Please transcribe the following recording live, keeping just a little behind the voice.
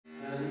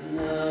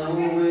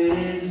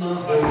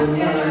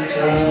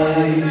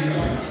time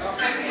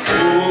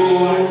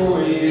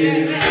for you,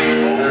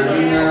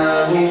 and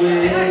now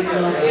we're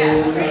not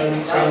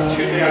have time. 2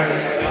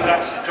 days,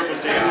 that's double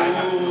day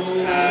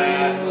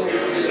night.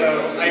 So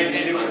I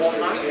needed one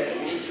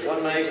night.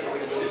 One night,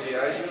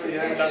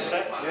 yeah. That's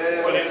it?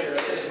 Yeah. Brilliant.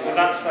 Well,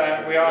 that's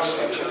where we are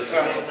switching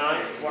per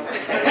night. One day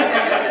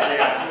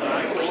night.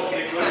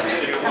 Weekly good to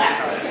do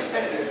because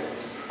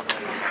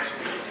it's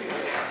actually easy.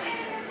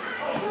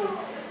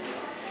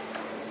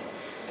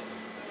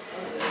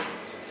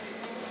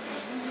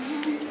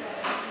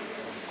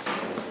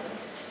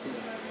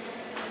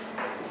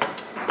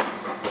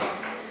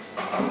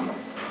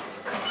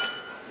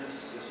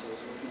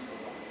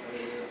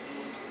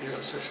 You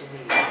got social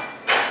media?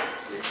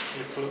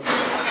 You follow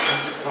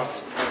music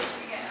participants?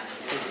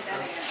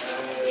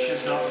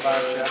 She's not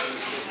about yet.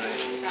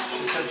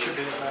 She said she'll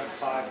be about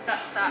 5.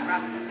 That's that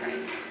raffle,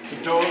 right?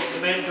 The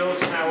main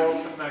door's now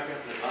open, Megan.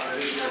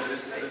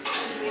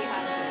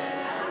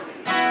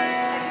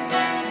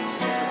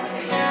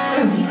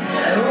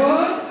 Hello.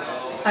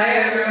 Hi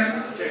everyone.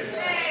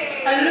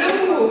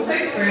 Hello.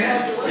 Thanks very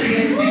much.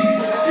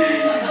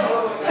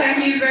 Thank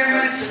you very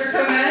much for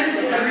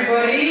coming,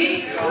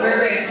 everybody. We're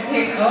ready to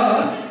kick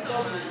off.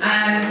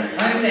 And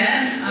I'm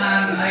Jen. I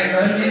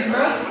run Music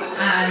Rock,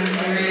 and we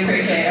really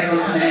appreciate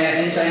everyone coming out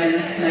and joining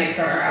us tonight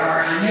for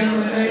our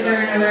annual fundraiser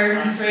and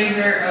awareness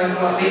raiser of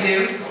what we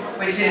do,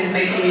 which is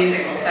making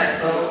music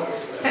accessible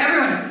to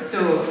everyone. So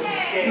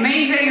the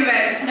main thing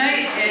about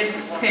tonight is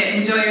to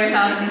enjoy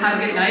yourselves and have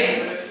a good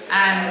night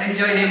and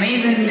enjoy the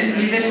amazing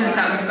musicians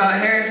that we've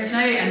got here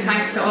tonight, and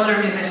thanks to all our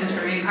musicians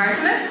for being part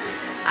of it.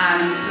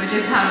 So we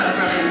just have a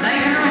brilliant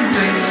night, everyone.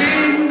 Enjoy the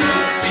tunes.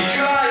 You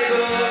drive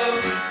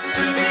up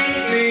to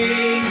meet me,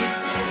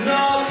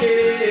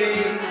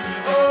 knocking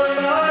on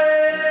my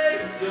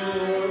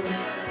door.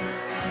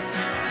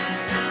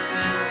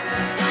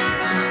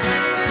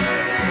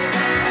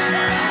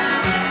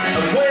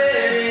 And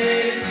when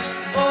it's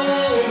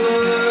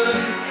over,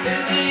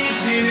 it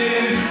leaves you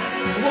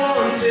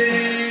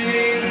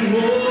wanting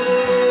more.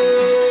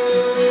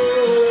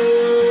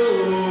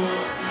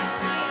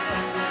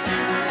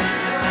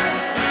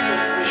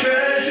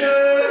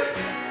 Treasure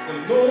the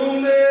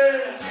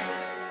moment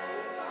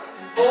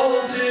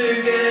all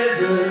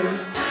together.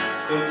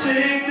 Don't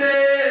take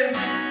them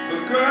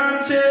for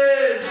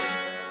granted.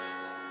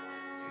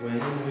 When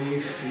we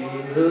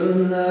feel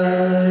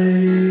alive,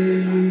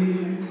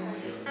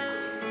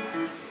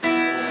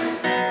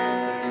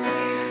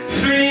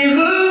 feel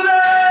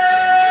alive,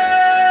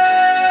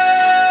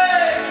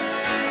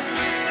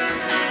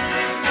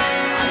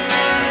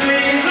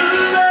 feel alive, feel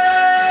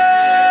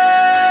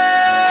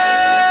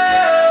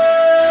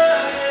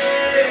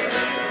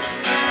alive,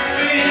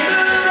 feel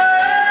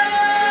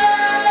alive.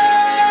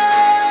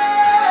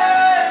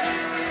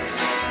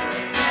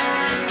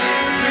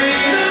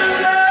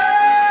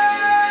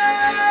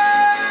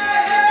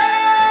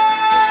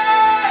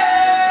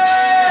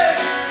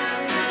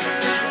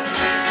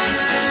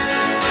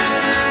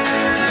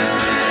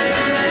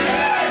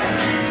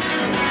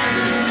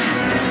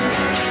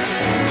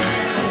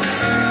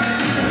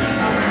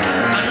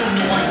 I don't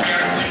know what you're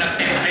doing up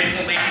there,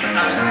 isolation. I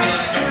was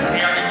feeling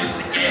unprepared and used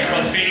to get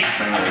frustrated.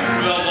 I've been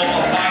through a lot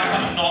of bad, but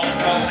I'm not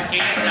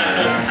intoxicated. I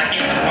know I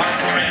get the worst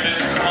around it,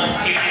 it's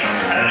complicated.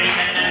 I read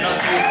it in a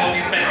so-called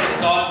expensive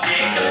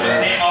subject that was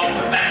set up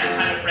with that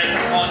kind of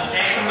present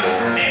context.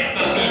 Let's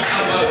believe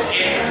I will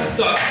get to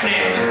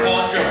success and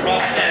conjure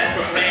up this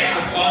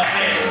progressive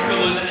content. You're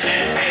losing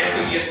interest, so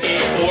you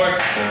stay bored.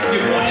 You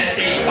want to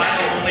take back,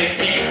 only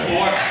take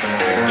 4.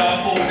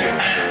 Double the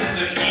distance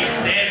with each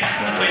step.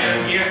 That's why you're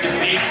scared to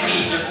face me,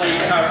 just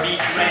like a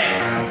regret.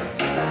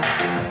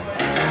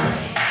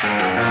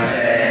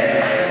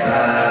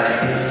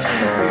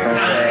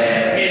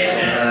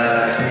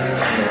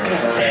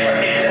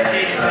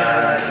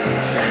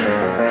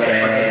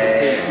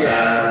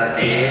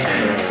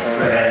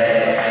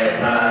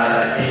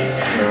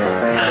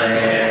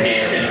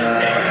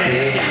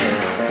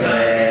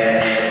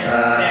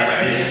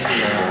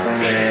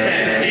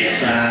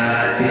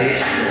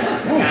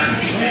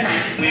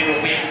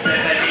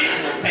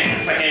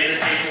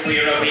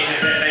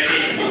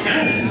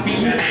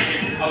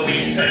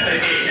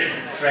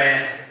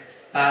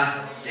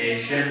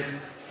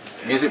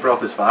 Music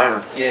Broth is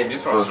fire. Yeah,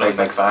 Music Broth is really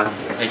big fan.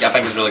 Like, I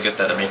think it's really good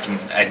that they're making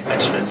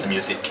instruments and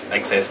music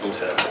accessible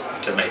to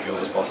as many people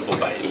as possible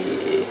by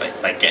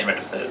getting rid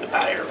of the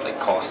barrier of like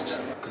costs.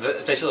 Because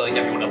especially like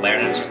if you want to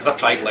learn instruments, because I've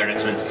tried to learn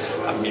instruments, I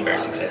haven't been very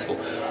successful.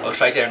 I've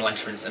tried to learn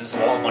instruments, and it's a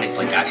lot of money to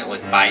like actually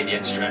like buy the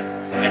instrument,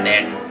 and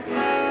then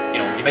you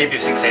know you might be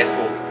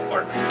successful,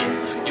 or in my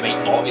case, you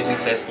might not be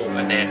successful,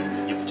 and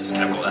then you've just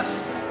kind of got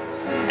this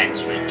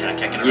instrument kind of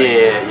kicking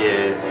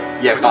around.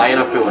 Yeah, buying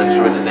a full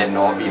instrument and then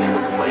not being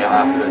able to play it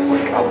after it's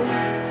like, oh,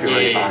 feel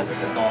really bad.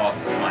 It's not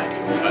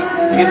ideal, but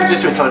you get to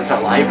just return it to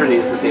a library.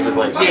 It's the same as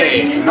like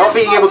yeah, not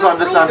being able to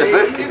understand a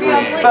book.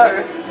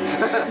 But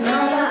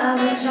Now that I've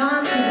been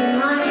trying to be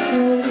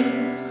mindful,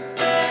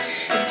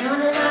 it's not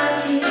an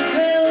IG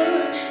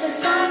thrills. There's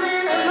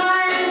something I'm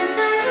trying to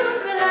take a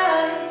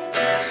relax.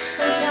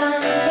 I'm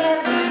trying to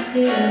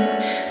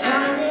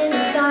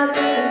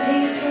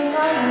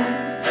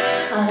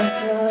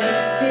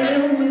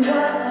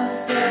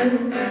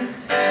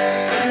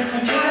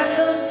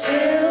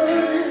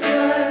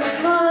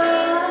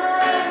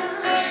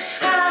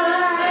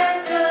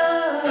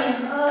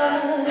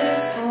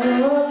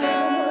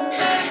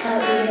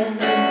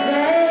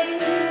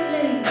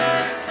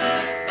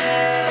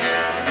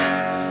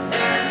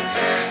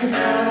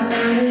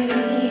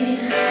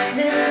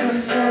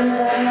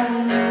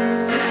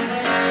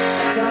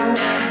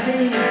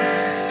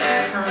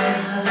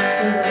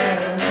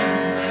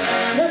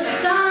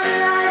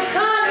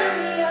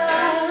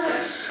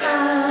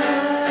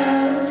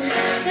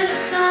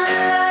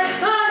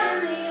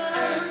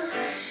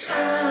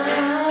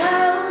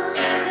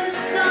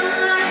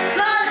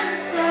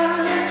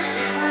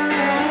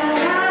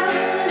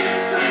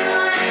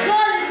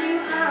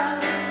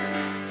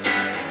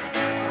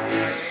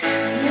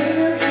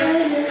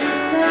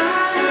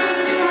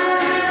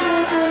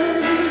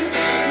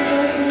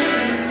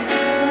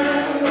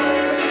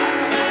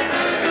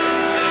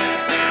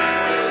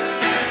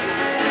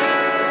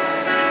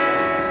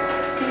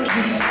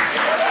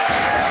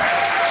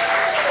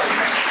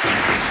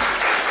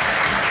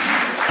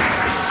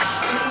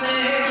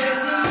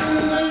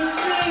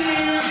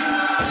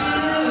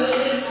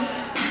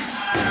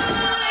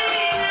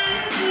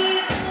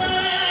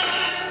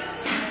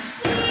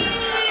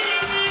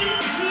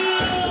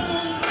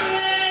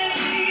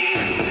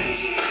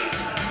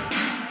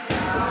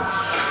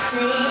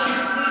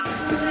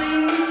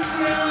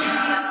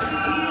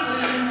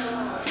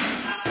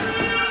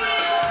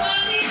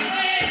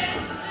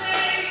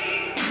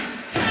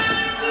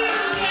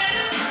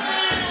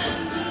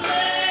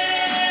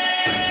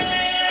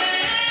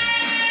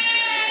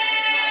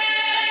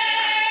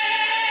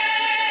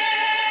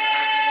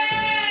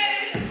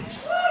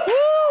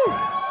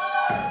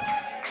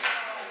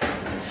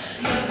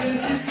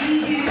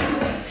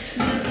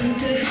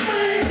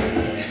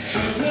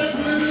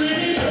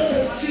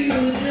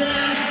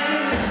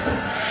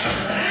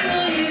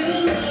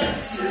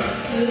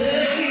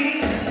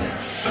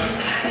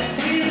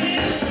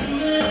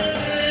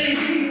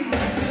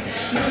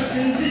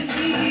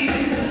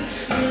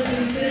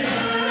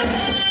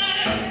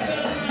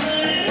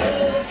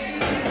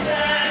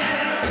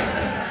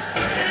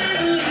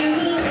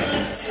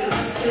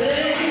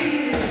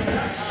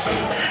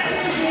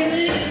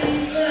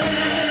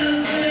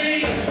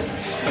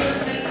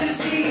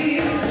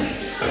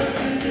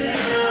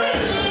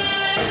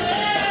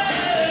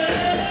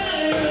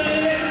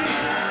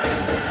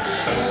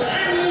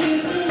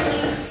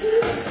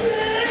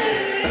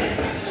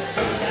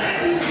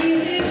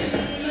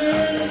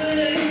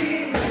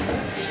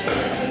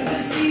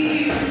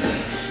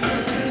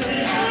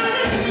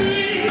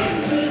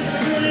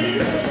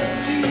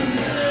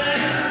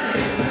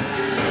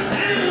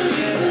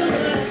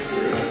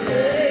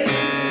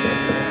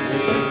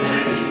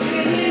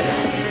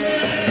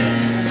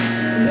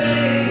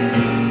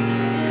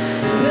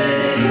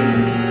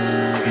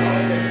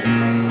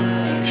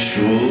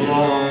so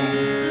long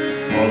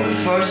for the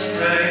first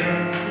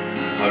time.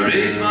 I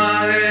raise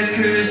my head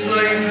cause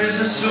life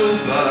is so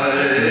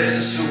bad, it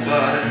is so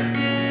bad.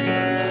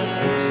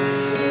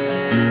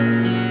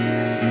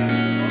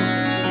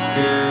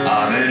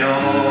 I'm in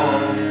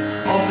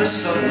awe of the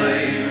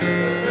sunlight,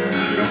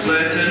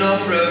 reflecting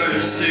off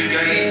rivers to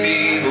guide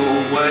me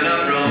home when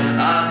I'm wrong.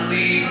 I'm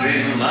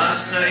leaving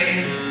last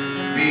night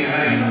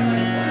behind.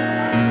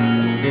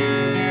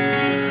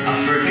 I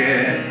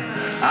forget,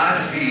 I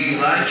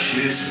feel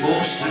anxious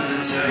most of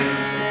the time.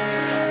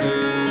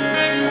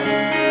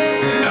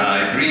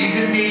 I breathe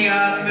in the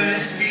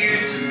atmosphere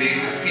to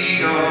make the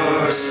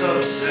fear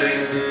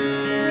subside.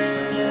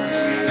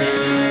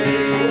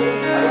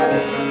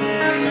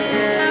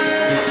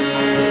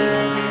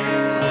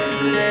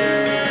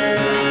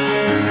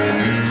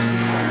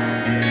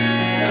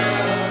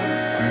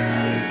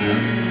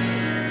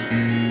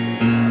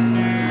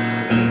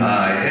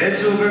 My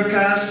head's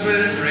overcast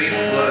with rain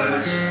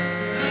clouds.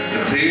 I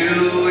clear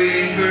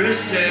away for a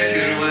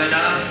second when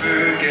I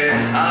forget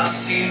I've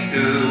seen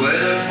the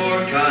weather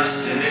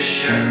forecast in a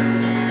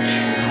shirt.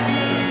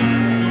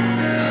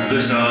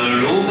 There's an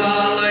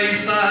aroma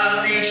life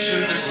that leaks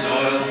from the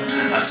soil.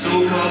 I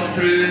soak up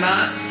through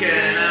my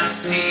skin, I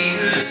see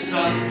the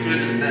sun through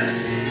the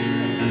mist.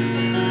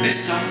 It's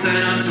something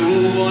I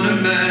don't want to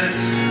miss.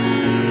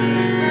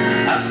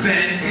 I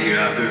spend beer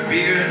after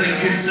beer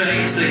thinking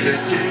times like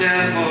this could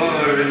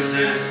never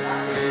exist.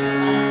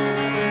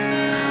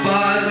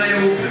 But as I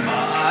open my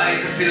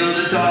eyes, I feel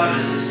the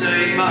darkness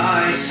inside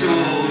my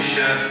soul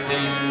shift.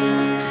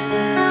 And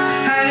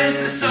as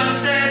the sun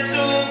sets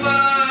over,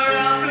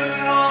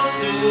 alcohol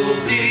so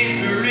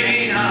days the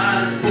rain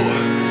has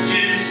poured,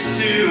 just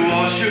to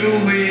wash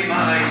away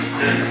my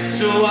sins,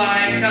 so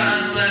I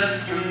can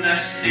live from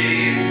this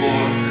day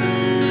forth.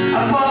 I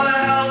bought a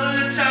hell of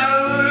the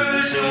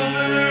towers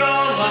over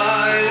all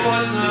I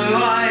was, now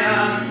I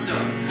am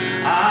done.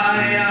 I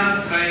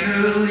am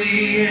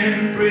finally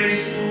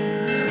embraced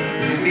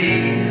the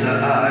me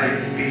that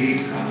I've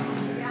become.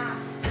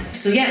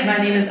 So yeah, my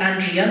name is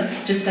Andrea,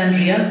 just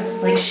Andrea,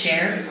 like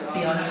Cher,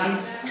 Beyonce.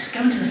 Just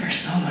come to the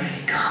first song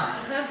already, God.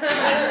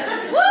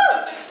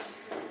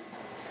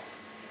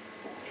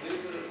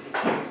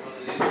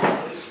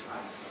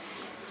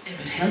 It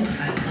would help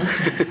if I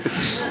plugged it.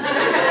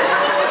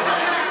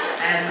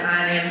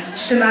 And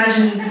just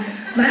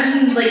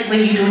imagine like when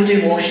you don't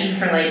do washing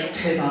for like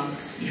 2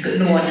 months, you've got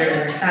no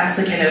underwear. That's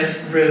the kind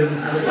of room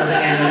I was living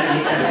in when I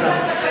made this song.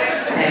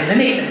 It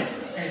makes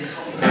sense. Anyways.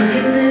 Look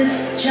at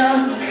this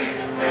junk,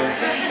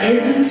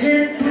 isn't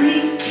it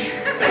bleak?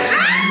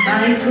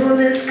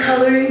 Mindfulness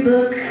coloring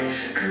book,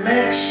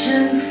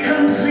 collections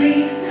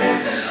complete.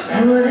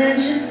 Wouldn't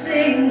you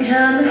think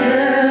I'm the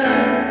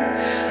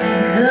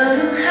girl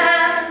who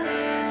has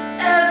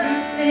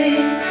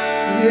everything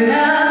figured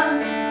out?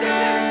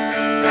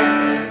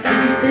 Look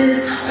at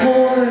this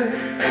whore,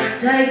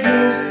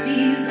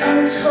 diagnoses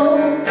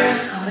untold.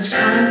 How much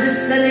time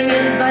dissenting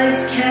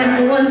advice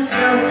can one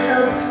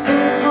self-help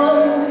book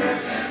hold?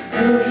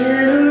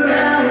 Looking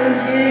around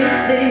here, you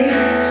think,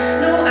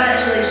 no,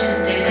 actually, she's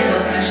definitely got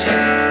some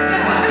issues.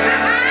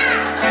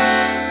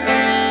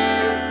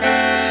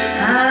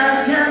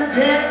 I've got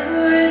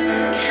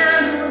decorative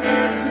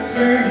candles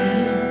aplenty.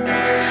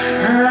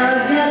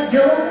 I've got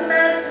yoga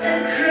mats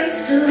and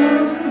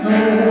crystals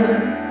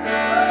galore.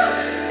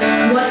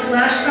 What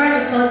flashcards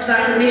with positive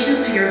affirmations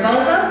to your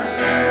vulva?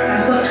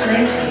 I've got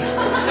 20.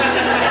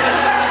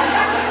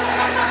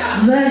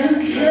 But who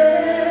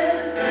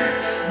cares?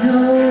 No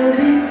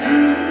big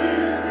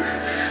deal.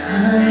 I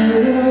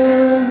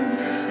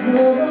want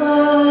more.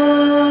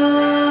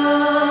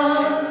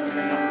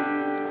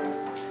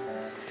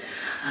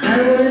 I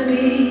want to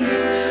be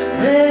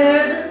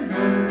where the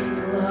normal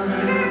people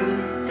are.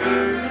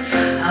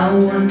 I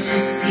want to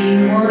see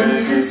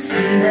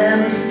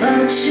them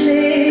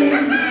functioning,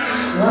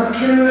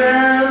 walking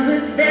around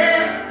with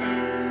them.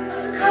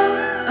 What's it called?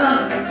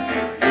 Oh,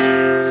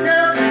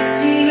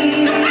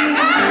 self-esteem.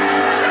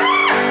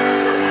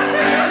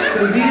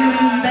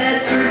 Reviewing bed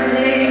for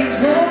days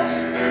won't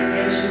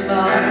get you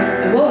far.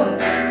 It won't.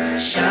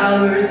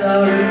 Showers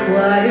are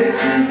required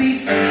to be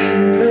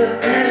seen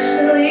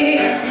professionally.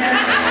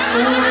 So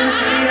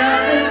into the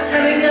office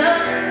having a,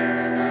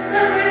 what's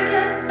that word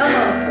again? Oh,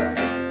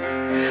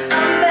 a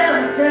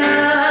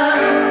meltdown.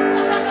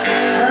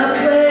 Up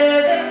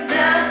where they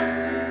laugh,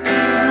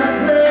 up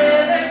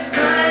where they're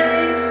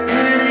smiling,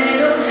 where they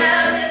don't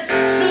have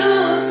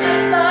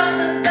intrusive thoughts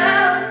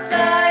about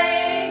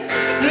dying,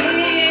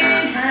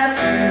 being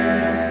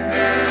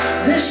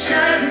happy. Wish I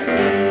could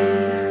be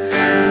a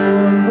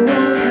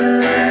normal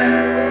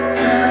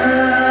person.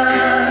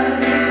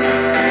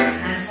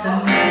 Ask them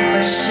my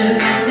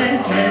questions and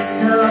get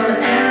some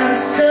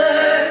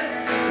answers.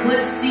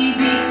 What's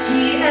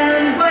CBT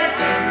and what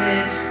isn't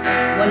it?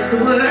 What's the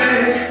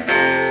word?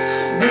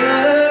 I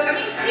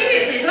mean,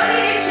 seriously, it's on the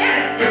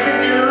NHS. Is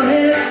it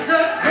illness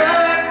or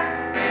quirk?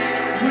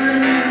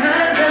 When I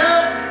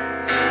love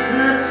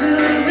to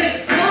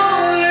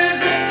explore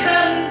the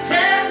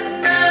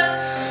content us,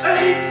 or at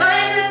least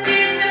find a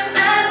decent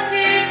antidote.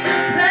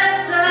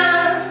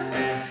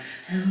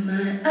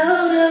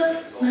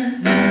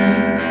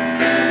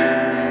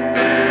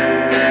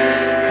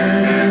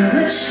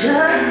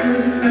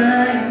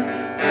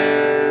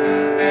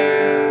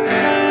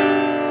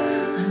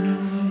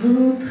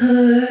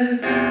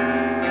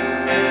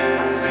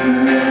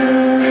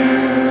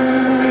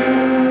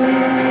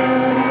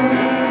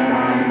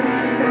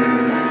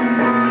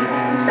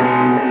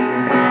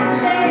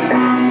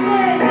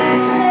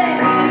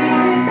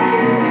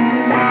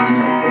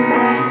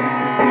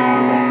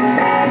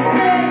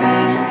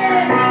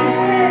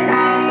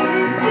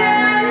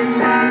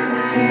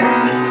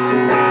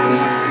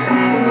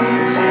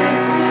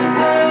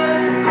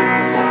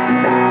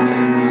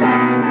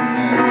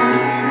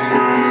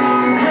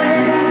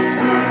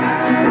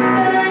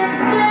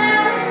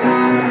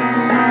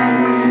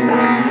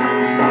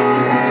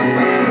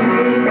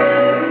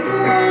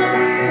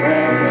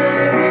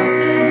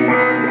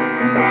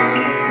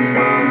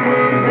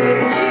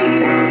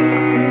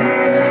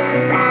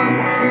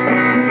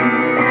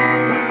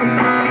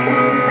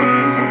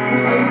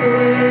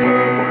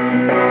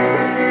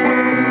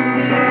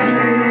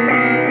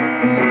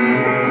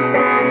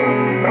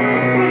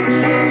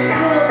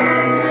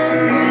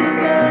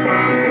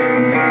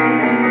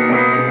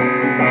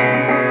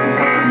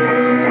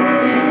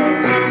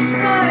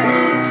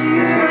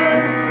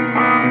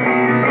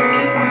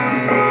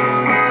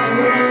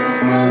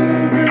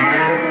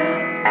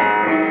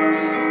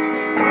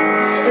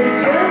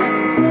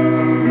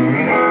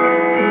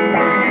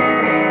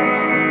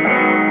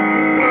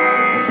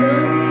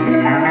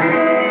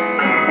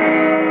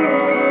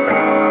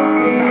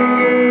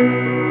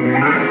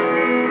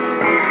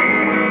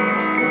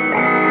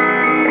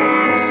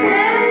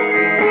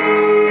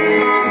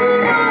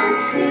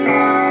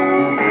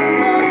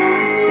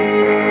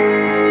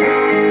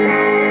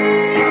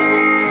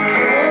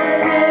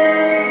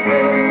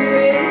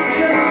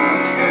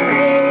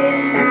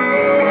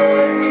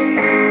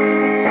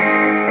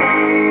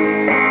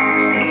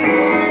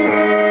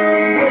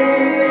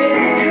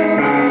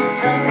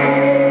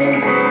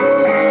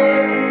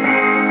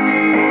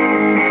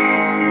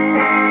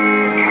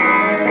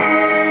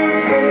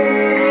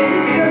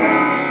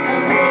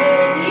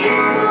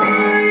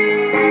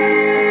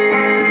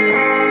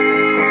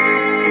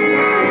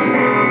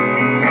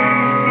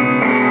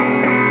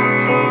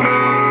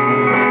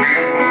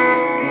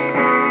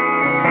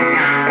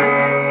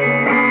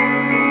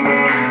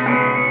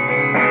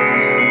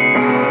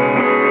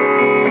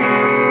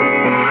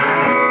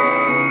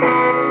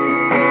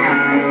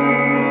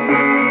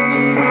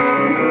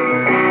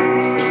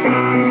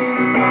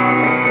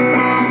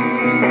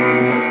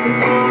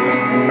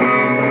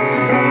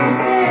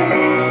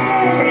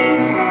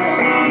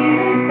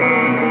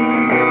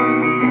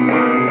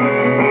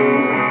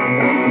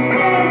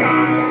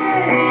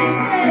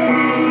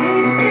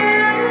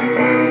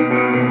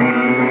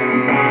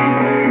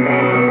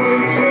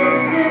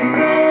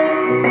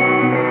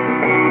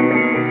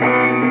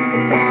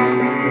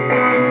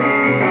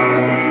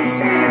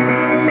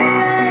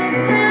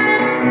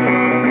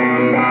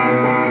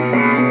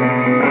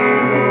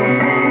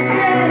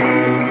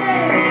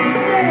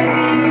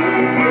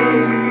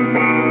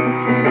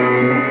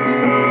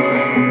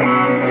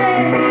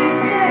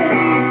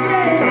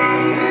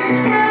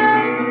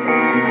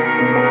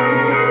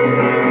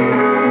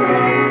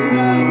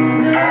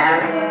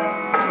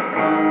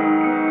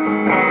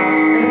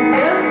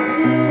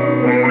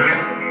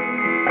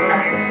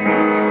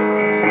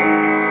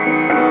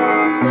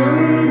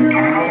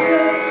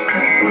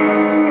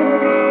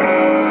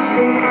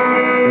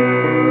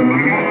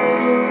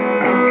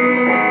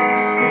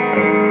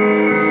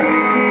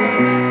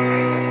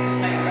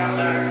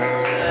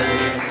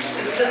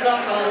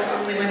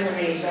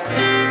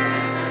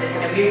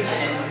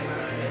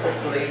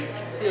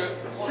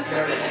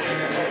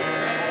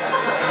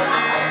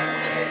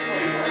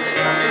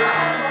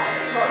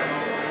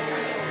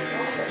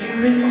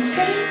 really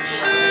strange.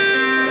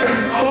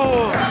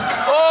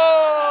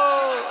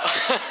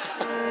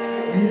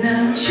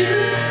 Now you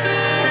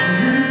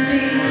and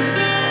me,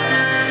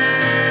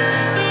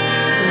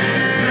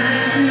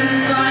 surprised to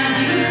find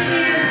you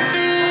here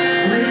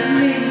with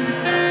me.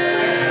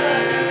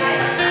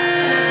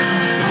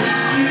 I wish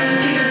you'd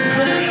give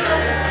a look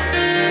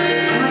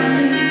on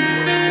me,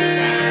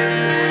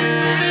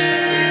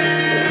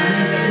 so I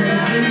could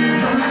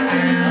give up to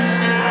you.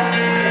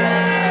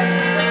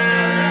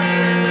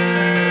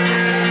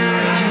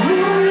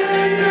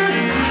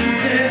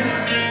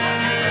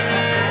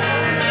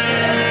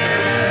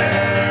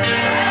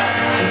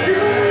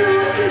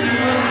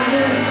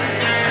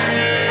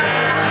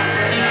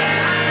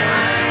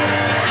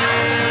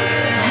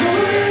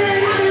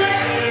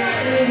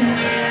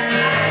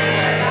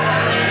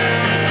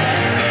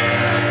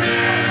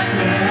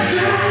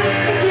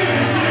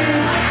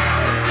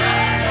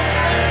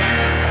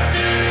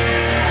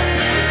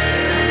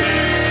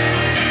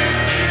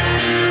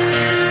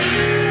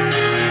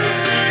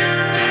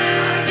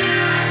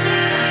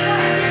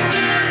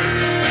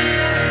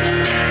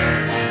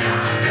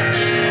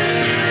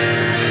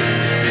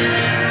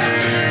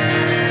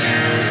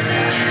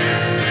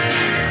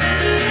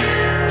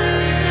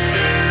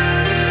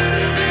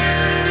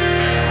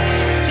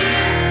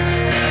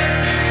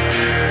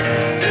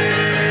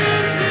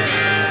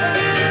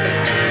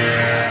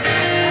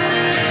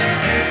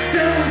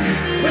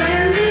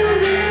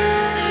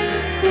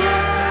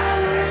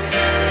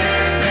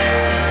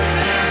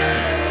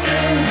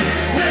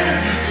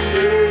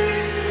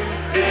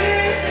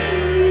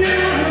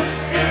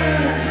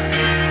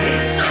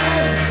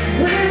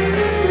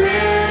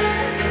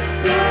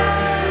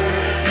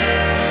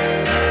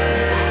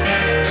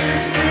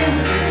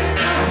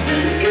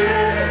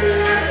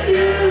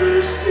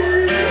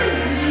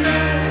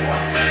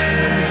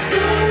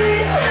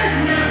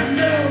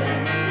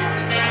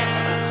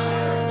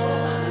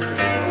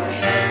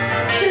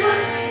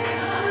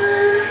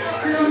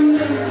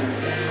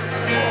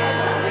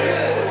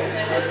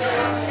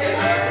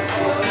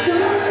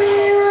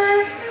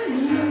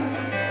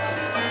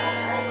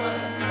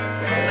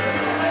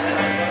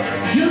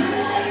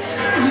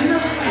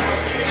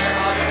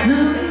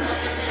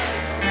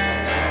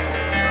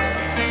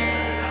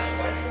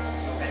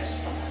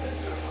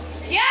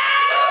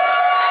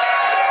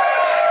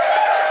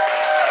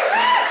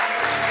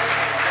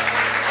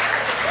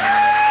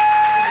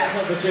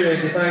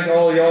 Opportunity to thank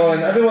all y'all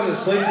and everyone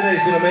that's played today.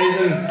 It's been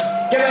amazing.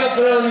 Give it up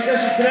for all the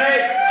musicians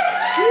tonight.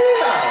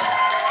 Yeah.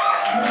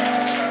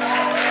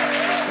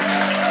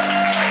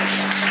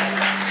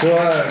 So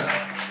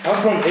I'm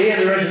from Ayr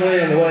originally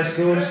on the West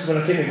Coast. When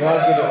I came to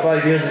Glasgow about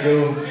 5 years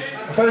ago,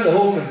 I found a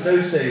home in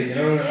Southside, you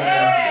know.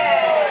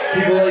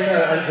 People like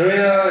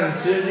Andrea and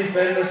Susie,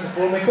 friendless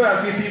before me. Quite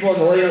a few people on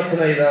the lineup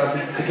tonight that I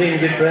became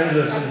good friends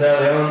with since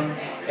early on.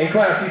 And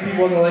quite a few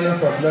people on the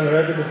lineup I've never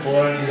heard of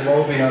before, and these have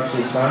all been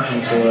absolutely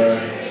smashing. So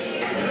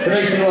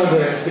tonight's been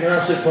lovely. It's been an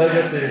absolute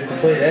pleasure to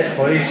play the Ed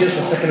for you. Cheers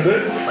for sticking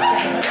about.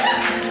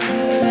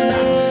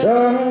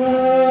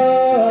 Songs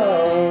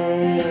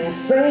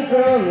sing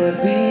from the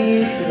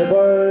beats of the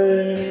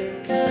bird,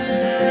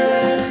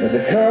 with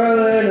the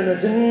colour and the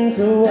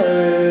gentle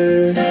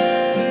word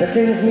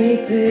beckons me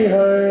to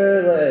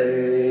her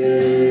light.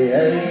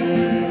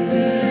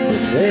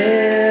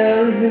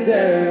 Tells me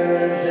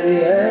down to the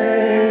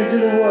edge of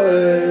the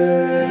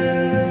world,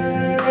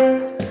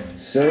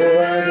 so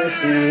I go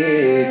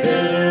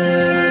seeking.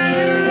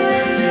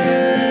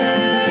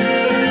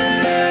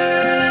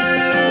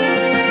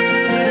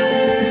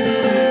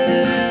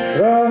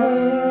 From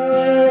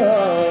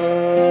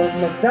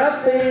a top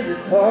of the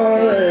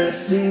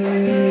tallest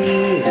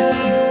tree,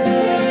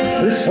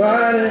 as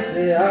far as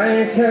the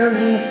eyes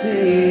can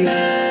see,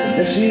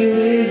 that she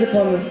lays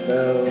upon the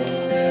fell.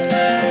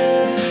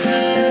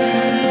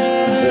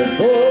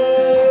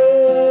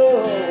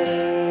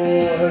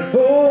 Her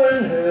bow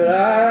and her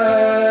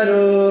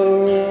arrow,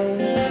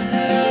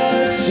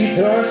 she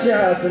throws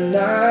sharp and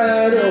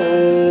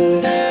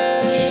narrow.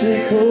 She stay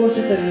close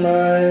within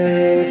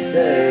my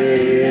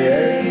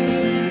stay.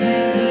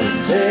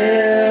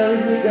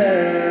 Sails me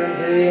down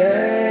to the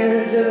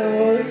edge of the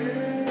wood,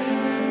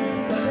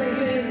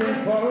 thinking the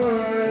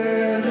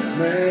fondest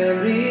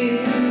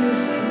memories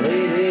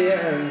lay the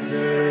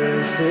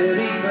answers to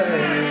be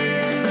found.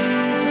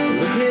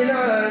 Looking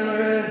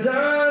onwards,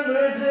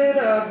 onwards in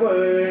our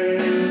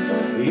words,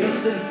 we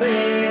used to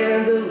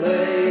find the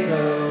light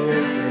of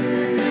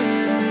day.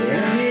 And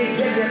if you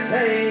give your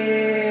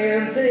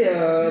time to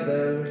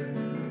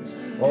others,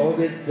 all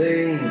good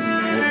things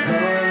will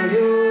come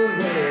your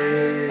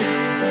way.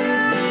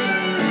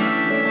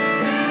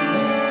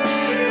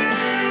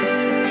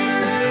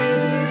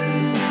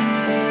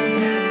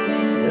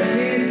 If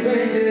you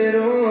find it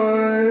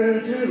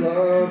on to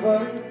love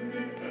her,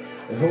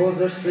 it holds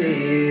her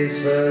sleeves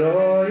for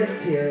all your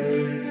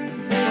tears.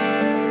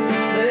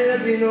 Let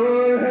me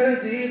know how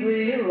deeply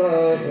you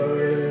love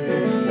her,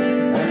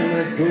 and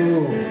let go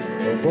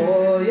of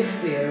all your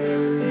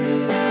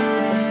fears.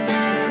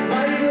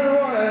 Like the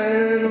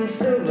one I'm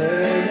still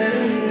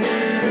learning,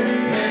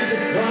 it's a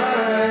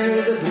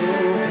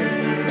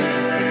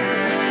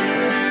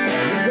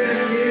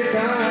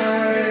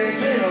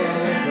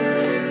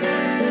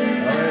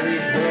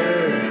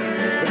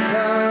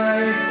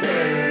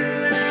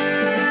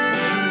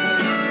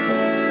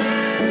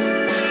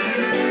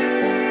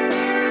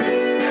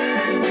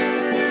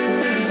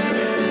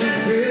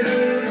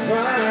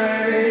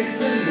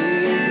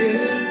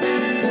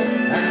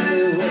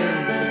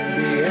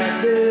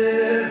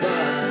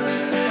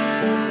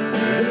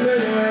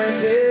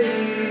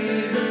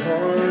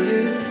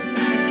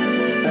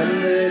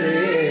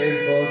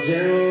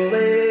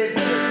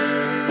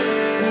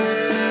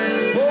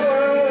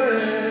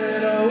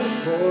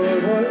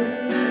forward,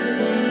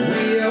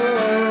 we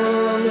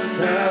on the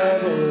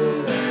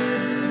stable.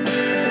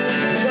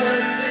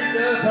 But it's a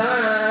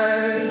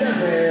pine that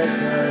has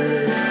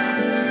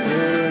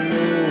who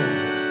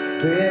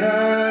knows where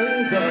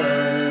I'm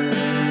going.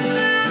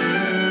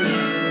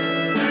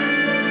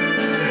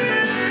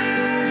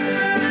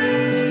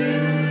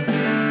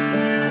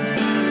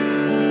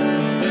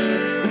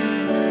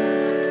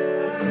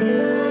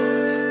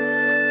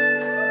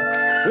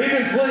 We've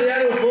been fully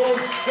out,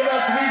 folks. Give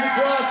up to Music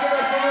Rock. Give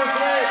up to us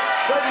tonight.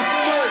 Thank you so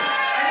much.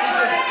 I just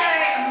want to say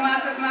a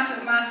massive,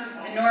 massive, massive,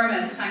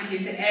 enormous thank you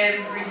to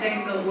every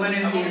single one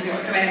of you who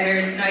have come out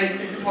here tonight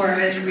to support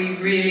us. We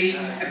really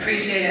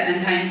appreciate it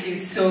and thank you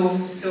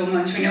so, so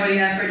much. We know the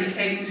effort you've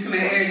taken to come out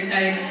here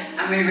tonight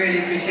and we really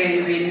appreciate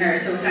you being here.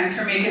 So thanks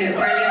for making it a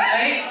brilliant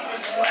night.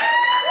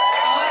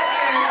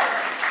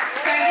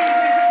 Thank you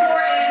for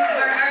supporting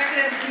our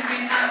artists who've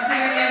been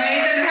absolutely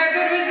amazing. How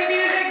good was the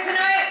music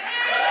tonight?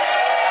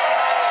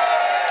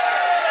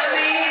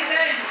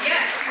 Amazing.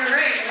 Yes, you're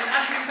right. It was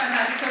absolutely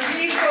fantastic. So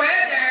please go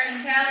out there and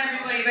tell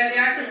everybody about the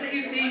artists that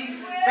you've seen.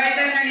 Write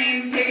down their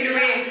names, take it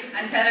away,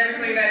 and tell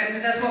everybody about them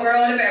because that's what we're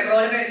all about. We're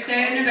all about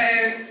shouting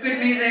about good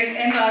music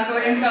in Glasgow,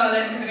 in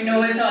Scotland, because we know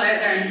it's all out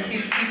there. And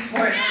please keep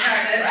supporting the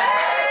artists.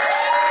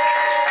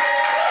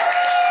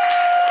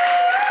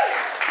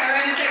 So I'm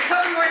going to say a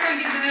couple more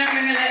thank yous, and then I'm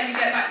going to let you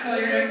get back to all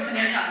your drinks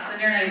and your chats and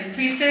your nights.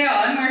 Please stay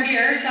on. We're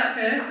here, chat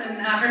to us, and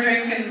have a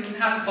drink and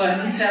have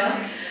fun still.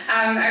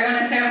 I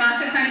want to say a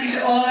massive thank you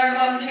to all our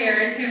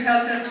volunteers who've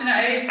helped us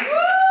tonight.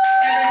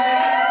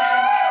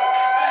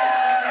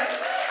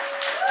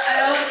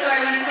 And also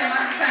I want to say a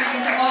massive thank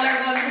you to all our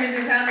volunteers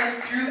who've helped us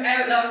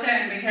throughout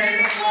lockdown because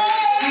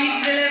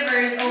we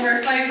delivered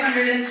over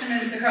 500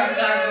 instruments across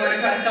Glasgow and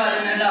across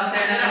Scotland in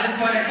lockdown, and I just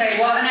want to say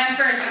what an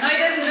effort. And I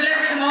didn't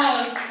deliver them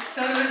all,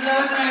 so there was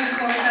loads and loads of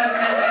folks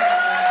helping us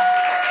out.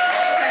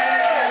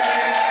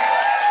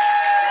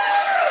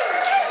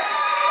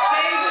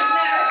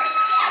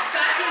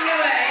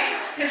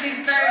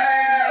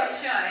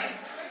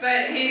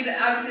 But he's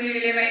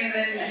absolutely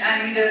amazing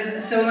and he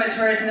does so much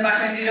for us in the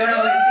background, you don't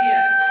always see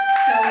it.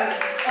 So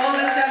all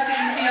the stuff that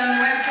you see on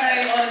the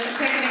website, all of the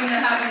ticketing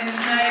that happened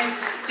tonight,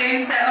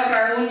 James set up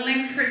our own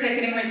link for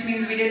ticketing, which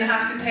means we didn't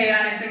have to pay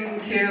anything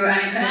to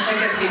any kind of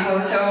ticket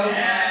people. So, legend.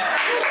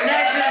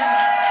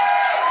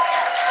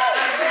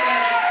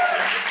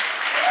 Absolutely.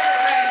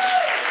 Right.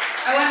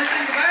 I want to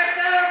thank the bar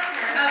staff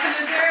for helping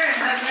us here and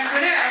helping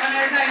everyone out. I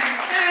want to thank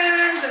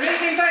Stan, the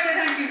Racing Fighter,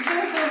 thank you so,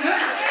 so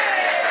much.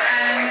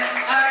 And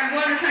I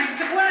want to thank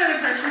one other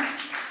person,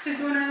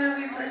 just one other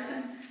wee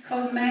person,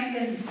 called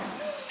Megan. This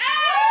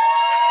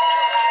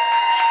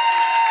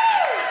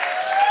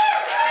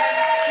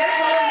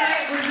whole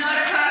night would not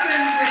have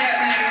happened without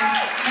Megan.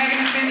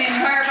 Megan has been the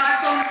entire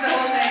backbone of the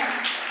whole thing.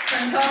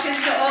 From talking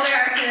to all the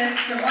artists,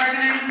 from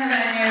organising the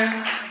venue,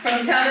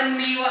 from telling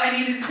me what I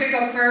needed to pick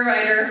up for a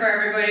rider for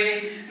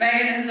everybody.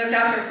 Megan has looked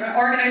after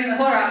organising the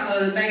whole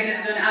raffle. Megan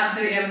has done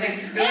absolutely everything.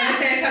 We want to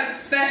say a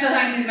special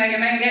thank you to Megan.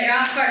 Megan, get your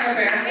ass back up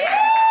here.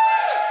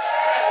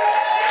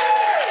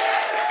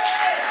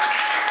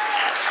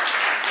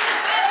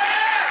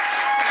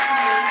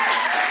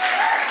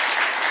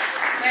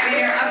 Megan,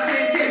 you're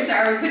absolutely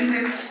superstar. We couldn't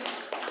do.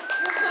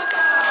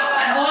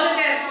 And all of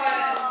this,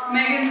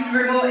 Megan's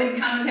remote in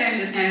Campbelltown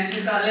just now.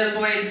 She's got a little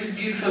boy who's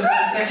beautiful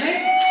called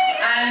Finlay.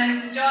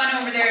 And John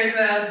over there as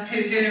well,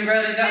 who's doing a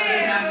brilliant job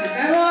looking after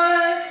go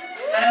on.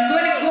 And I'm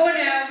going to go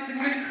now because I'm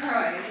going to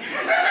cry.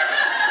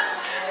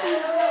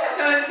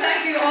 So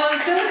thank you all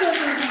so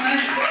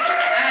much.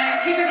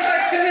 And keep in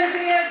touch, come and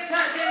see